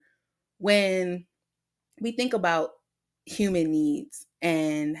When we think about human needs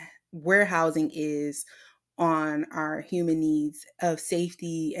and where housing is on our human needs of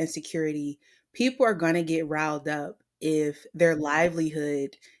safety and security, people are going to get riled up if their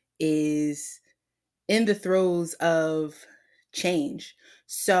livelihood is in the throes of change.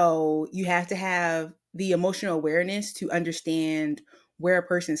 So you have to have the emotional awareness to understand where a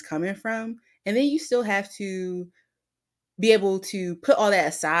person's coming from. And then you still have to be able to put all that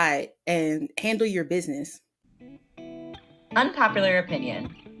aside and handle your business. Unpopular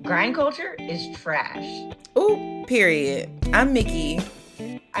opinion. Grind culture is trash. Ooh, period. I'm Mickey,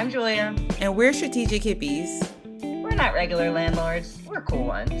 I'm Julia. and we're strategic hippies. We're not regular landlords, we're cool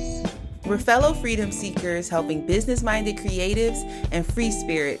ones. We're fellow freedom seekers helping business minded creatives and free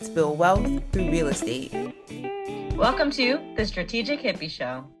spirits build wealth through real estate. Welcome to the Strategic Hippie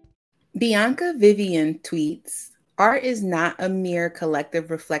Show. Bianca Vivian tweets, art is not a mere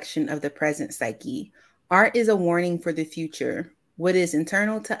collective reflection of the present psyche. Art is a warning for the future. What is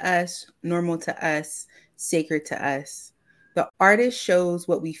internal to us, normal to us, sacred to us. The artist shows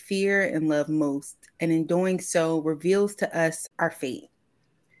what we fear and love most, and in doing so, reveals to us our fate.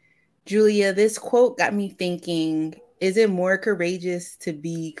 Julia, this quote got me thinking, is it more courageous to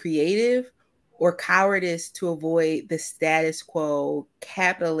be creative or cowardice to avoid the status quo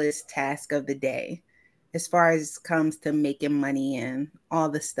capitalist task of the day as far as comes to making money and all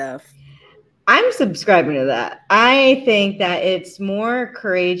the stuff? I'm subscribing to that. I think that it's more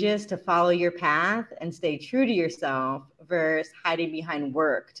courageous to follow your path and stay true to yourself versus hiding behind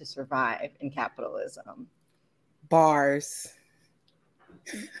work to survive in capitalism. Bars.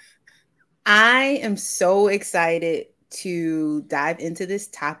 I am so excited to dive into this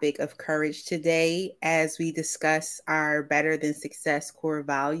topic of courage today as we discuss our Better Than Success core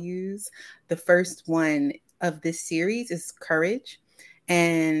values. The first one of this series is courage.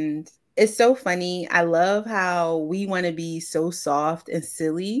 And it's so funny. I love how we want to be so soft and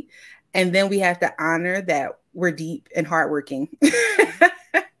silly, and then we have to honor that we're deep and hardworking.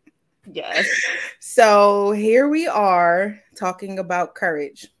 Yes. So here we are talking about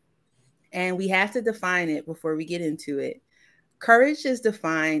courage. And we have to define it before we get into it. Courage is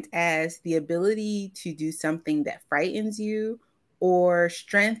defined as the ability to do something that frightens you or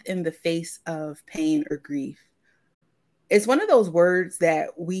strength in the face of pain or grief. It's one of those words that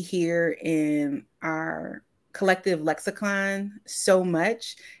we hear in our collective lexicon so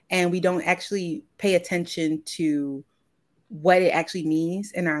much, and we don't actually pay attention to what it actually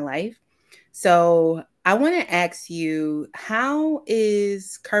means in our life. So I want to ask you, how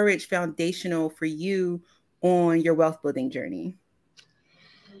is courage foundational for you on your wealth building journey?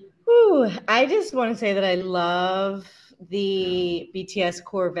 I just want to say that I love the BTS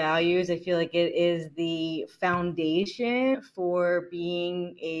core values. I feel like it is the foundation for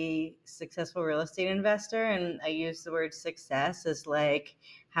being a successful real estate investor. And I use the word success as like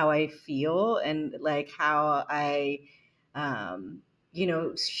how I feel and like how I,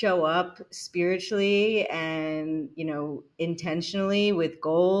 show up spiritually and, intentionally with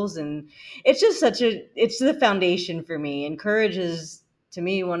goals. And it's just it's the foundation for me. And courage is, to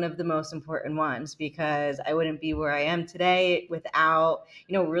me, one of the most important ones, because I wouldn't be where I am today without,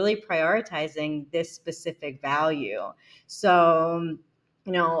 really prioritizing this specific value. So,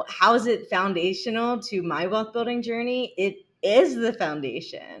 how is it foundational to my wealth building journey? It is the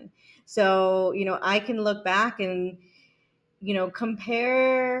foundation. So, I can look back and,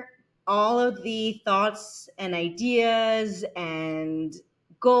 compare all of the thoughts and ideas and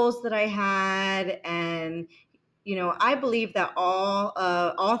goals that I had. And I believe that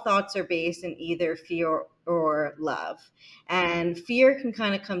all thoughts are based in either fear or love. And fear can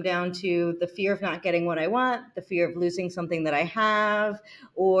kind of come down to the fear of not getting what I want, the fear of losing something that I have,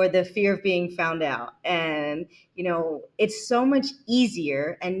 or the fear of being found out. And it's so much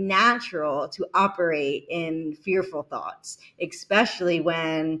easier and natural to operate in fearful thoughts, especially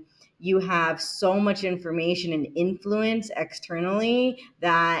when you have so much information and influence externally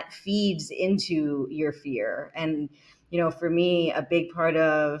that feeds into your fear. And, for me, a big part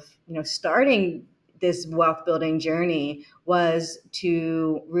of, starting this wealth building journey was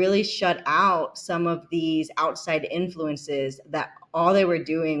to really shut out some of these outside influences that all they were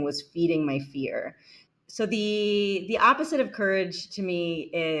doing was feeding my fear. So the opposite of courage to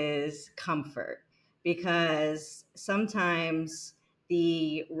me is comfort, because sometimes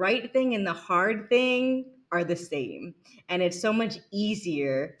the right thing and the hard thing are the same, and it's so much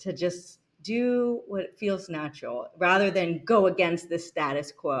easier to just do what feels natural rather than go against the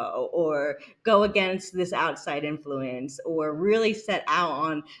status quo or go against this outside influence or really set out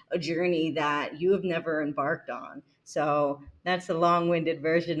on a journey that you have never embarked on. So that's a long-winded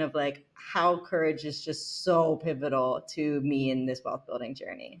version of like how courage is just so pivotal to me in this wealth building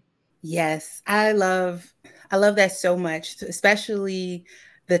journey. Yes, I love that so much, especially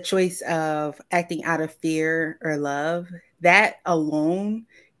the choice of acting out of fear or love. That alone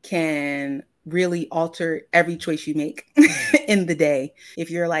can really alter every choice you make in the day. If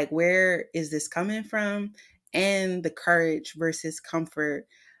you're like, where is this coming from? And the courage versus comfort.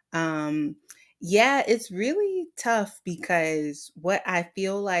 Um, yeah, it's really tough because what I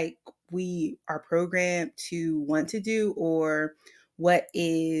feel like we are programmed to want to do, or what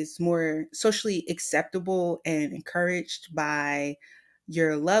is more socially acceptable and encouraged by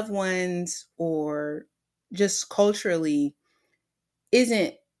your loved ones or just culturally,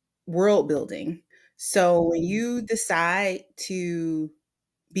 isn't world building. So when you decide to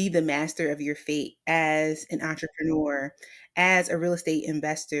be the master of your fate as an entrepreneur, as a real estate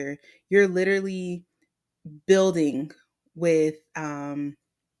investor, you're literally building with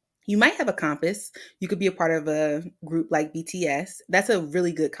you might have a compass. You could be a part of a group like BTS. That's a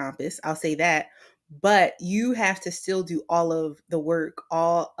really good compass. I'll say that. But you have to still do all of the work,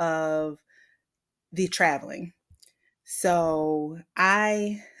 all of the traveling. So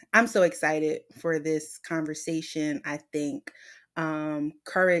I'm so excited for this conversation. I think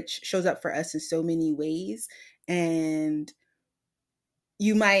courage shows up for us in so many ways. And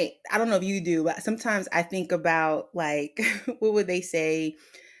you might, I don't know if you do, but sometimes I think about like, what would they say?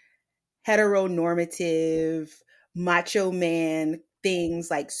 Heteronormative macho man things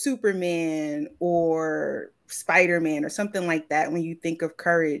like Superman or Spider-Man or something like that when you think of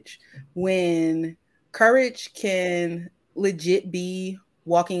courage. When courage can legit be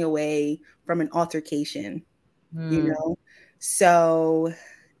walking away from an altercation, you Hmm. know? So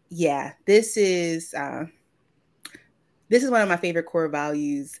yeah, this is one of my favorite core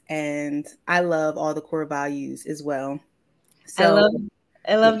values, and I love all the core values as well. I So love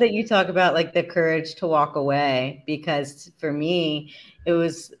I love that you talk about like the courage to walk away, because for me it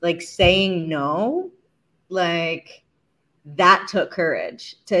was like saying no, like that took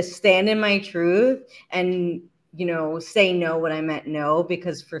courage to stand in my truth and say no when I meant no,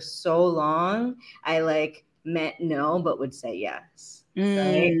 because for so long I like meant no but would say yes,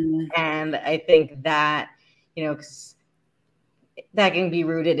 right? mm, And I think that 'cause that can be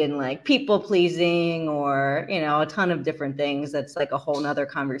rooted in like people pleasing or a ton of different things. That's like a whole nother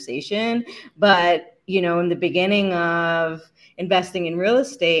conversation. But in the beginning of investing in real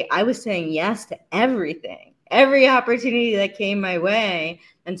estate, I was saying yes to everything, every opportunity that came my way,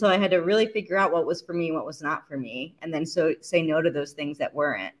 until I had to really figure out what was for me, what was not for me, and then so say no to those things that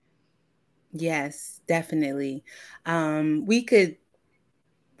weren't. yes, definitely. We could,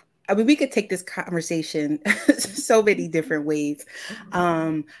 I mean, we could take this conversation so many different ways.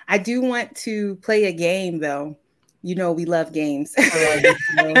 I do want to play a game though. You know, we love games. I love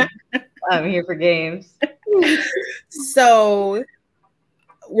it. I'm here for games. So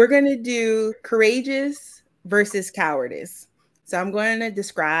we're going to do courageous versus cowardice. So I'm going to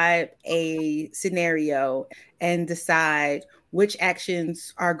describe a scenario and decide which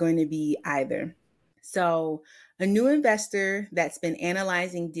actions are going to be either. So, a new investor that's been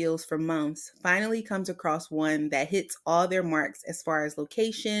analyzing deals for months finally comes across one that hits all their marks as far as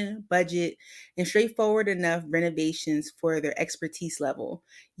location, budget, and straightforward enough renovations for their expertise level.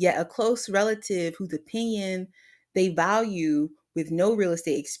 Yet, a close relative whose opinion they value, with no real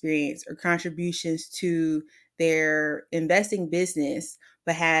estate experience or contributions to their investing business,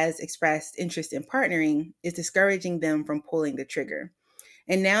 but has expressed interest in partnering, is discouraging them from pulling the trigger.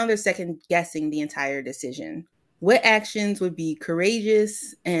 And now they're second guessing the entire decision. What actions would be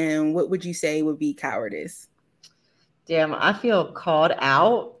courageous and what would you say would be cowardice? Damn, I feel called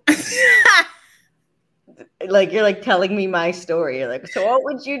out. Like you're like telling me my story. You're like, so what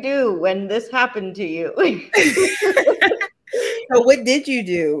would you do when this happened to you? So what did you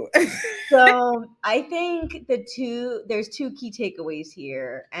do? So I think there's two key takeaways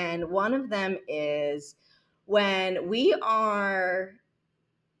here. And one of them is when we are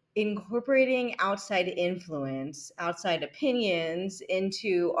incorporating outside influence, outside opinions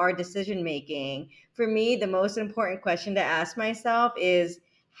into our decision making. For me, the most important question to ask myself is,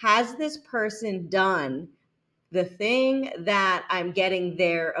 has this person done the thing that I'm getting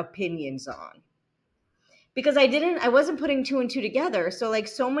their opinions on? Because I wasn't putting two and two together. So like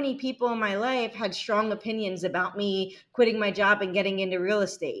so many people in my life had strong opinions about me quitting my job and getting into real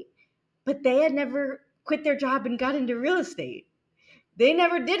estate, but they had never quit their job and got into real estate. They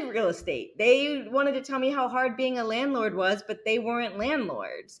never did real estate. They wanted to tell me how hard being a landlord was, but they weren't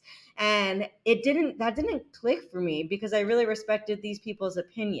landlords. And that didn't click for me because I really respected these people's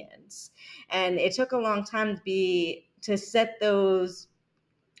opinions. And it took a long time to set those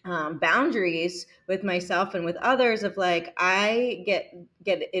boundaries with myself and with others of like, I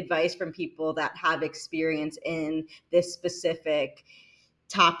get advice from people that have experience in this specific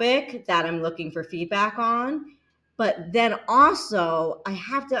topic that I'm looking for feedback on. But then also I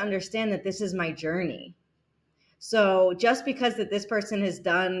have to understand that this is my journey. So just because that this person has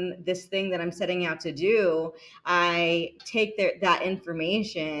done this thing that I'm setting out to do, I take that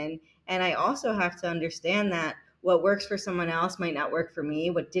information, and I also have to understand that what works for someone else might not work for me.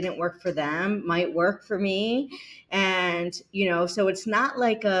 What didn't work for them might work for me. And, so it's not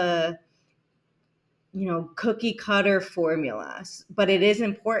like a, cookie cutter formulas, but it is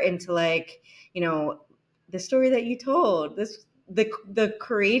important to like, the story that you told, the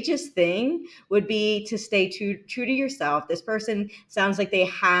courageous thing would be to stay true to yourself. This person sounds like they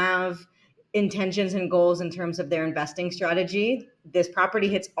have intentions and goals in terms of their investing strategy. This property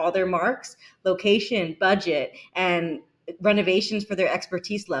hits all their marks: location, budget, and renovations for their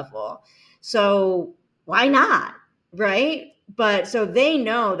expertise level. So why not? Right? But so they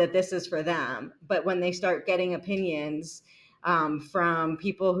know that this is for them. But when they start getting opinions from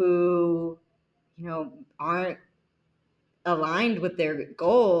people who, aren't aligned with their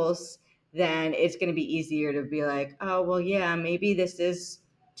goals, then it's going to be easier to be like, oh, well, yeah, maybe this is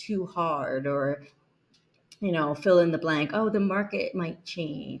too hard, or, fill in the blank. Oh, the market might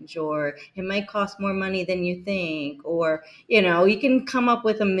change, or it might cost more money than you think, or, you can come up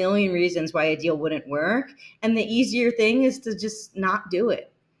with a million reasons why a deal wouldn't work. And the easier thing is to just not do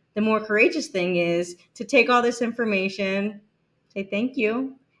it. The more courageous thing is to take all this information, say thank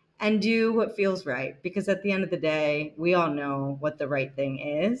you, and do what feels right. Because at the end of the day, we all know what the right thing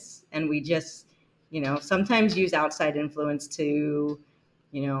is. And we just, sometimes use outside influence to,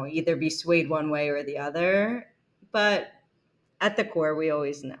 either be swayed one way or the other. But at the core, we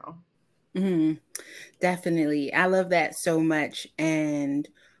always know. Mm-hmm. Definitely. I love that so much. And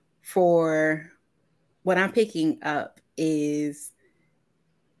for what I'm picking up is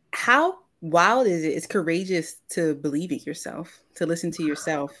how wild is it? It's courageous to believe in yourself, to listen to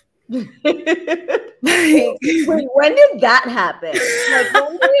yourself. Wait, when did that happen? Like,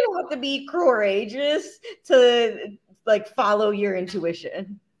 when do you have to be courageous to like follow your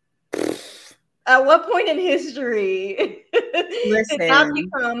intuition? At what point in history did that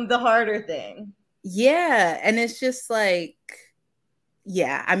become the harder thing? Yeah. And it's just like,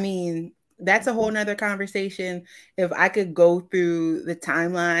 yeah, I mean, that's a whole nother conversation. If I could go through the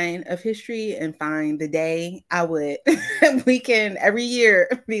timeline of history and find the day, I would. We can every year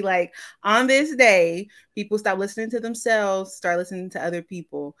be like, on this day, people stop listening to themselves, start listening to other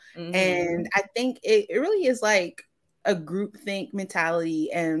people. Mm-hmm. And I think it really is like a groupthink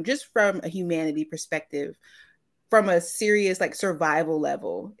mentality, and just from a humanity perspective, from a serious like survival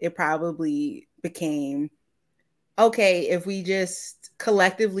level, it probably became, okay, if we just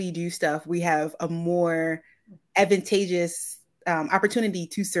collectively do stuff, we have a more advantageous opportunity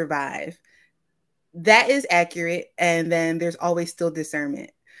to survive. That is accurate. And then there's always still discernment.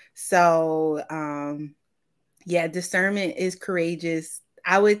 So, yeah, discernment is courageous.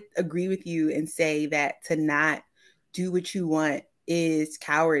 I would agree with you and say that to not do what you want is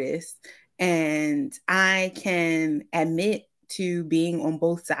cowardice. And I can admit to being on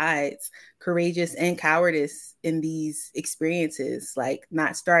both sides, courageous and cowardice in these experiences, like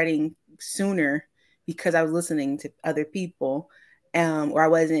not starting sooner because I was listening to other people, or I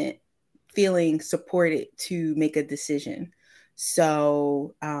wasn't feeling supported to make a decision.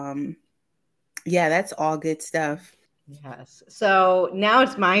 So, yeah, that's all good stuff. Yes. So now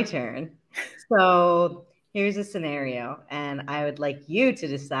it's my turn. So here's a scenario, and I would like you to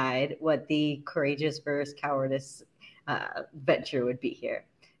decide what the courageous versus cowardice venture would be here.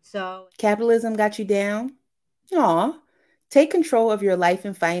 So capitalism got you down? Aw. Take control of your life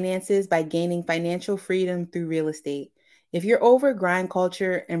and finances by gaining financial freedom through real estate. If you're over grind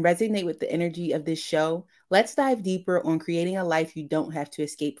culture and resonate with the energy of this show, let's dive deeper on creating a life you don't have to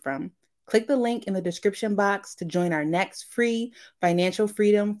escape from. Click the link in the description box to join our next free Financial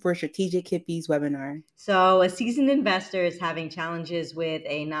Freedom for Strategic Hippies webinar. So a seasoned investor is having challenges with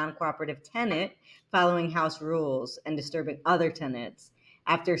a non-cooperative tenant following house rules and disturbing other tenants.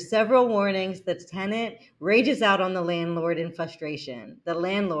 After several warnings, the tenant rages out on the landlord in frustration. The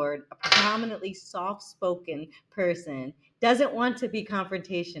landlord, a predominantly soft-spoken person, doesn't want to be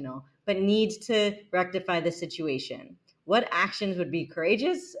confrontational, but needs to rectify the situation. What actions would be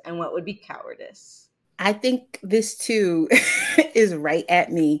courageous and what would be cowardice? I think this too is right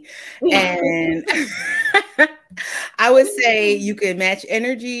at me. And I would say you could match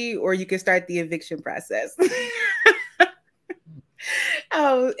energy or you could start the eviction process.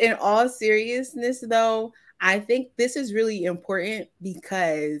 Oh, in all seriousness, though, I think this is really important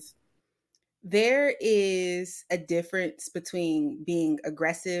because there is a difference between being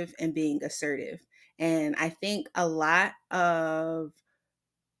aggressive and being assertive. And I think a lot of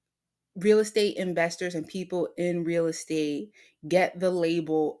real estate investors and people in real estate get the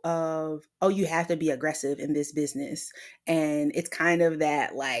label of, oh, you have to be aggressive in this business. And it's kind of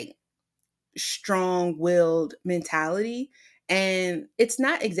that like strong willed mentality. And it's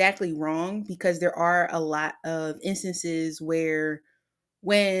not exactly wrong because there are a lot of instances where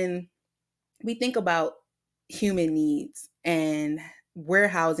when we think about human needs and where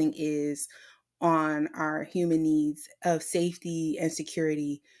housing is on our human needs of safety and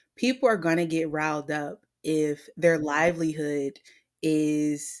security, people are going to get riled up if their livelihood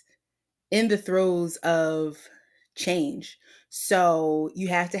is in the throes of change. So you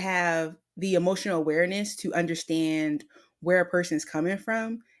have to have the emotional awareness to understand where a person's coming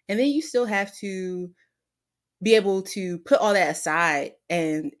from. And then you still have to be able to put all that aside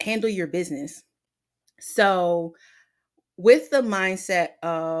and handle your business. So, with the mindset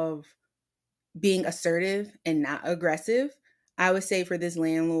of being assertive and not aggressive, I would say for this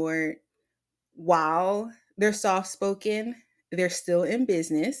landlord, while they're soft spoken, they're still in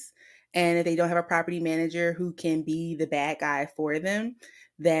business. And if they don't have a property manager who can be the bad guy for them,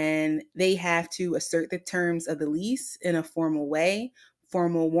 then they have to assert the terms of the lease in a formal way.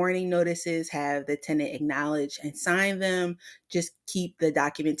 Formal warning notices, have the tenant acknowledge and sign them. Just keep the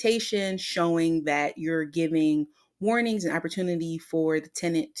documentation showing that you're giving warnings and opportunity for the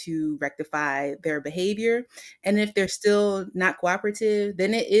tenant to rectify their behavior. And if they're still not cooperative,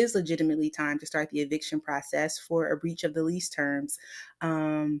 then it is legitimately time to start the eviction process for a breach of the lease terms.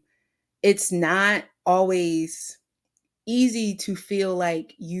 It's not always easy to feel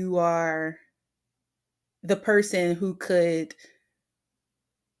like you are the person who could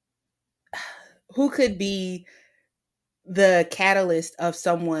be the catalyst of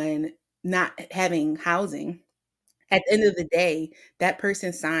someone not having housing. At the end of the day, that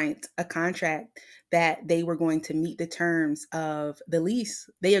person signed a contract that they were going to meet the terms of the lease.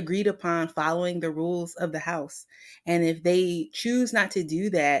 They agreed upon following the rules of the house. And if they choose not to do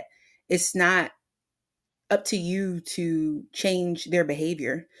that, it's not up to you to change their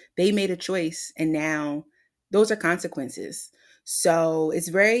behavior. They made a choice and now those are consequences. So it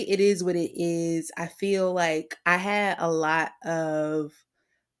is what it is. I feel like I had a lot of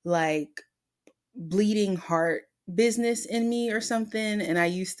like bleeding heart business in me or something, and I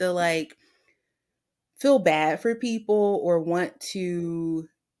used to like feel bad for people or want to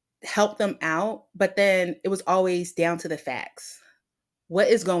help them out, but then it was always down to the facts. What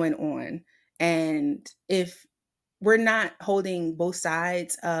is going on? And if we're not holding both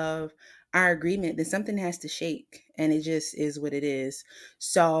sides of our agreement, then something has to shake, and it just is what it is.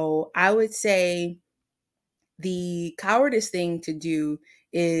 So I would say the cowardice thing to do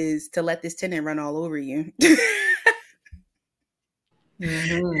is to let this tenant run all over you.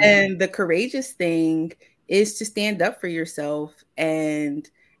 Mhm. And the courageous thing is to stand up for yourself. And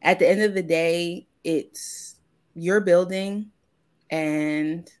at the end of the day, it's your building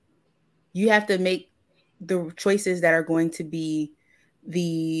and you have to make the choices that are going to be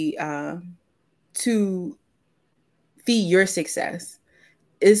the to feed your success.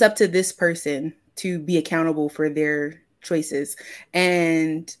 It's up to this person to be accountable for their choices.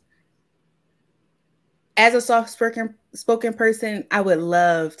 And as a soft spoken person, I would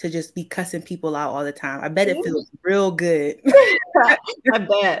love to just be cussing people out all the time. I bet it feels real good. I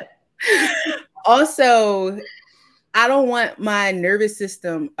bet. Also, I don't want my nervous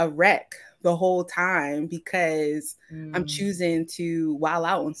system a wreck the whole time because I'm Mm. choosing to wow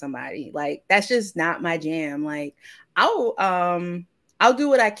out on somebody. Like that's just not my jam. Like I'll do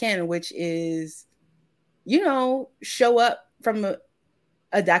what I can, which is, show up from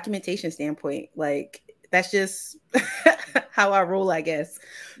a documentation standpoint. Like that's just how I roll, I guess.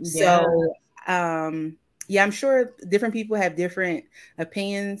 Yeah. So, yeah, I'm sure different people have different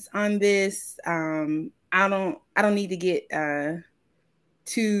opinions on this. I don't need to get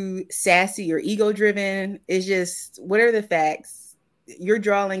too sassy or ego driven. It's just what are the facts? You're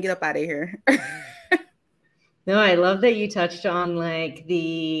drawing, get up out of here. No, I love that you touched on like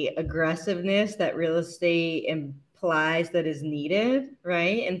the aggressiveness that real estate implies that is needed,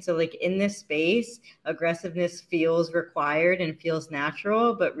 right? And so like in this space, aggressiveness feels required and feels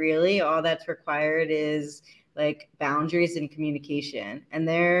natural, but really all that's required is like boundaries and communication. And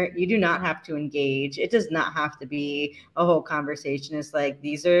there, you do not have to engage. It does not have to be a whole conversation. It's like,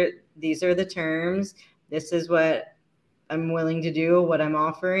 these are the terms. This is what I'm willing to do, what I'm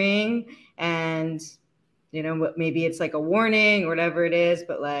offering. And, you know, what, maybe it's like a warning or whatever it is,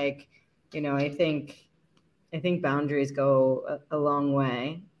 but like, you know, I think boundaries go a long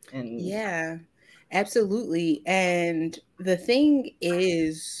way. And Yeah, absolutely. And the thing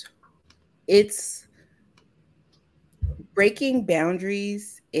is, it's breaking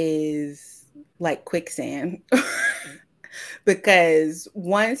boundaries is like quicksand. Because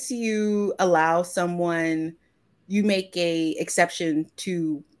once you allow someone, you make a exception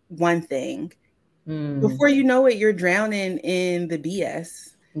to one thing, before you know it, you're drowning in the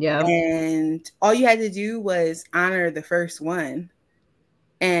BS. yeah. And all you had to do was honor the first one,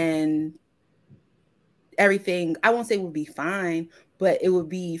 and everything, I won't say would be fine, but it would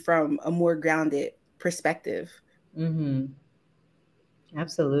be from a more grounded perspective.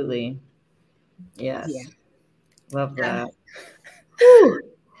 Absolutely. Yes. Yeah. Love that.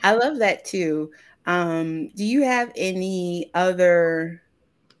 I love that too. Do you have any other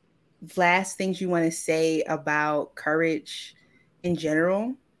last things you want to say about courage in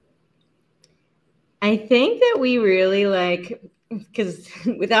general? I think that we really like, because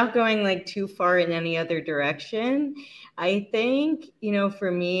without going like too far in any other direction, I think, you know,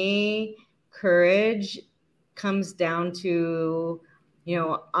 for me, courage comes down to, you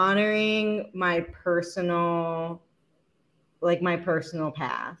know, honoring my personal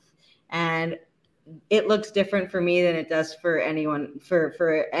path. And it looks different for me than it does for anyone,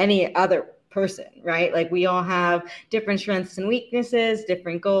 for any other person, right? Like, we all have different strengths and weaknesses,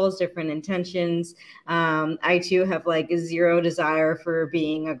 different goals, different intentions. I too have like zero desire for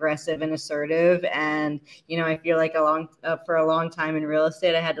being aggressive and assertive. And, you know, I feel like for a long time in real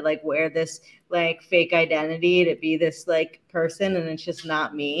estate, I had to like wear this like fake identity to be this like person, and it's just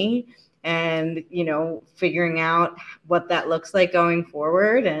not me. And, you know, figuring out what that looks like going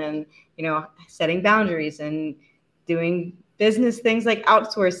forward, and, you know, setting boundaries and doing business things like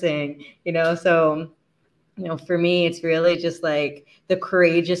outsourcing, you know. So, you know, for me, it's really just like the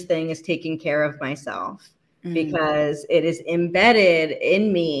courageous thing is taking care of myself, because it is embedded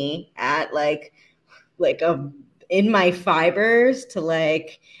in me at in my fibers to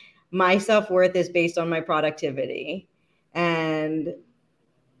like, my self-worth is based on my productivity. And,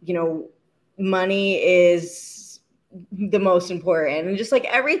 you know, money is the most important. And just like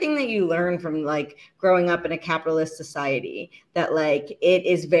everything that you learn from like growing up in a capitalist society, that like it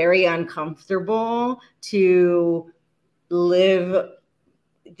is very uncomfortable to live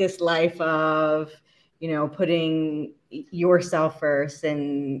this life of, you know, putting yourself first,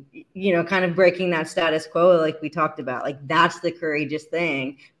 and, you know, kind of breaking that status quo like we talked about. Like, that's the courageous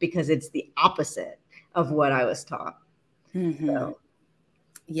thing, because it's the opposite of what I was taught. So.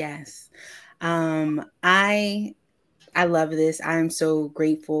 Yes. I love this. I'm so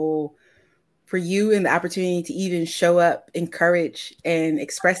grateful for you and the opportunity to even show up, encourage, and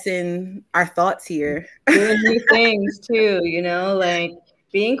expressing our thoughts here. Doing new things too, you know, like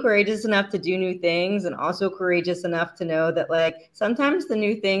being courageous enough to do new things, and also courageous enough to know that like sometimes the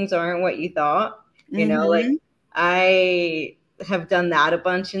new things aren't what you thought, you know. Like, I have done that a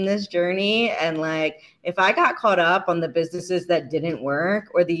bunch in this journey. And like, if I got caught up on the businesses that didn't work,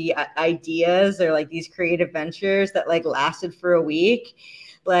 or the ideas, or like these creative ventures that like lasted for a week,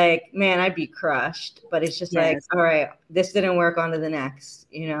 like, man, I'd be crushed. But it's just like, all right, this didn't work, on to the next,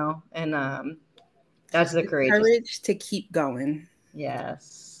 you know. And that's the courage to keep going.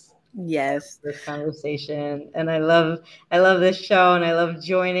 Yes. This conversation. And I love this show, and I love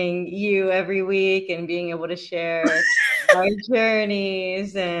joining you every week and being able to share our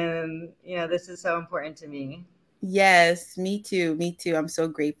journeys. And, you know, this is so important to me. Yes, me too. I'm so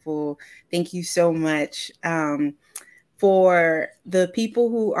grateful. Thank you so much. For the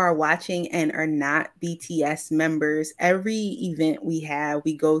people who are watching and are not BTS members, every event we have,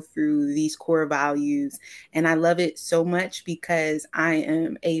 we go through these core values. And I love it so much because I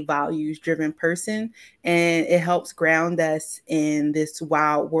am a values-driven person, and it helps ground us in this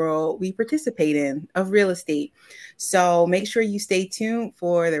wild world we participate in of real estate. So make sure you stay tuned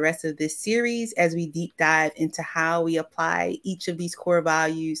for the rest of this series as we deep dive into how we apply each of these core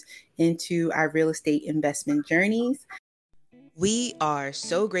values into our real estate investment journeys. We are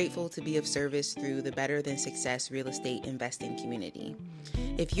so grateful to be of service through the Better Than Success real estate investing community.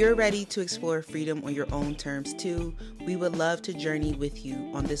 If you're ready to explore freedom on your own terms too, we would love to journey with you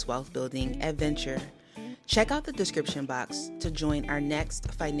on this wealth building adventure. Check out the description box to join our next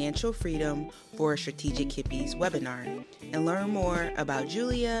Financial Freedom for Strategic Hippies webinar and learn more about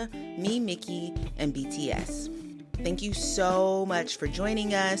Julia, me, Mickey, and BTS. Thank you so much for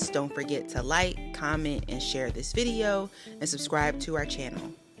joining us. Don't forget to like, comment, and share this video and subscribe to our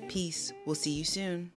channel. Peace. We'll see you soon.